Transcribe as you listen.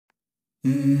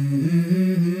Let's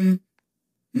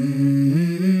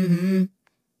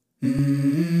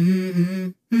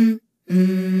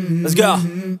go.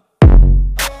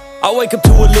 I wake up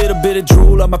to a little bit of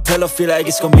drool on my pillow, feel like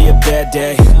it's gonna be a bad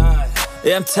day.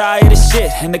 Yeah, I'm tired of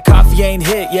shit, and the coffee ain't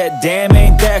hit yet, damn,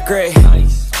 ain't that great.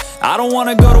 I don't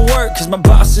wanna go to work, cause my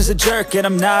boss is a jerk, and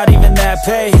I'm not even that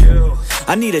paid.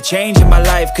 I need a change in my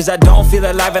life, cause I don't feel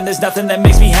alive, and there's nothing that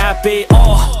makes me happy.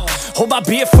 Hold my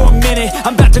beer for a minute,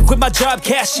 I'm about to quit my job,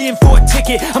 cash in for a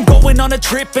ticket. I'm going on a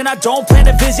trip and I don't plan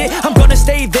to visit. I'm gonna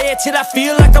stay there till I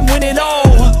feel like I'm winning,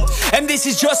 and this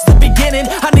is just the beginning.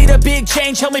 I need a big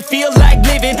change, help me feel like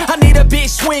living. I need a big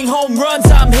swing, home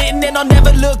runs I'm hitting, and I'll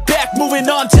never look back, moving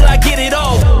on till I get it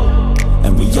all.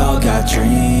 And we all got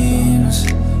dreams,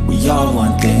 we all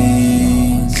want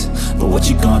things, but what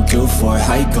you gonna do for it?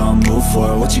 How you gonna move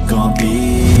for it? What you gonna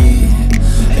be?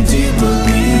 And do you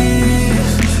believe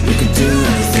you can do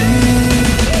anything?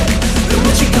 But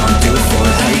what you gonna do for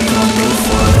it? How you gonna move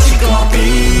for it? What you gonna be?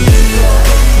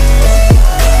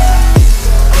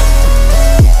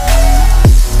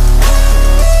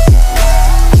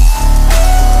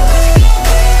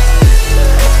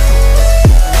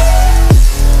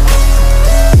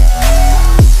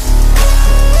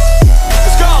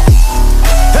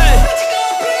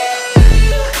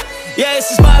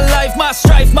 My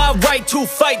strife, my right to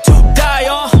fight, to die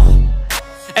on.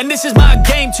 And this is my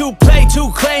game to play,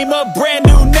 to claim a brand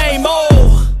new name,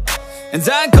 And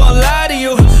I ain't gonna lie to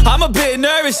you, I'm a bit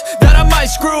nervous that I might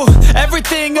screw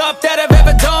everything up that I've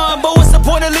ever done. But what's the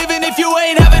point of living if you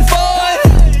ain't having fun?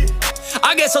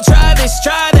 I guess I'll try this,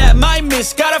 try that, might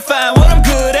miss, gotta find what I'm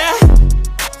good at.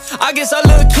 I guess I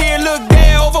look here, look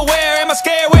there, over where am I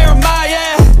scared, where am I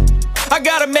at? I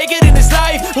gotta make it in this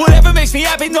life, whatever makes me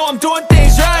happy, know I'm doing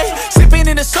things right. Sipping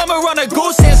in the summer on a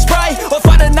goose and Sprite, or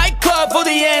find a nightclub for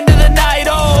the end of the night,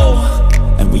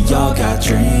 And we all got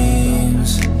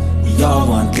dreams, we all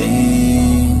want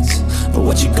things, but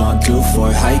what you gonna do for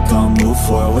it? How you gonna move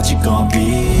for it? What you gonna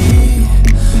be?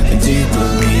 And do you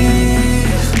believe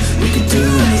you can do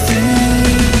anything?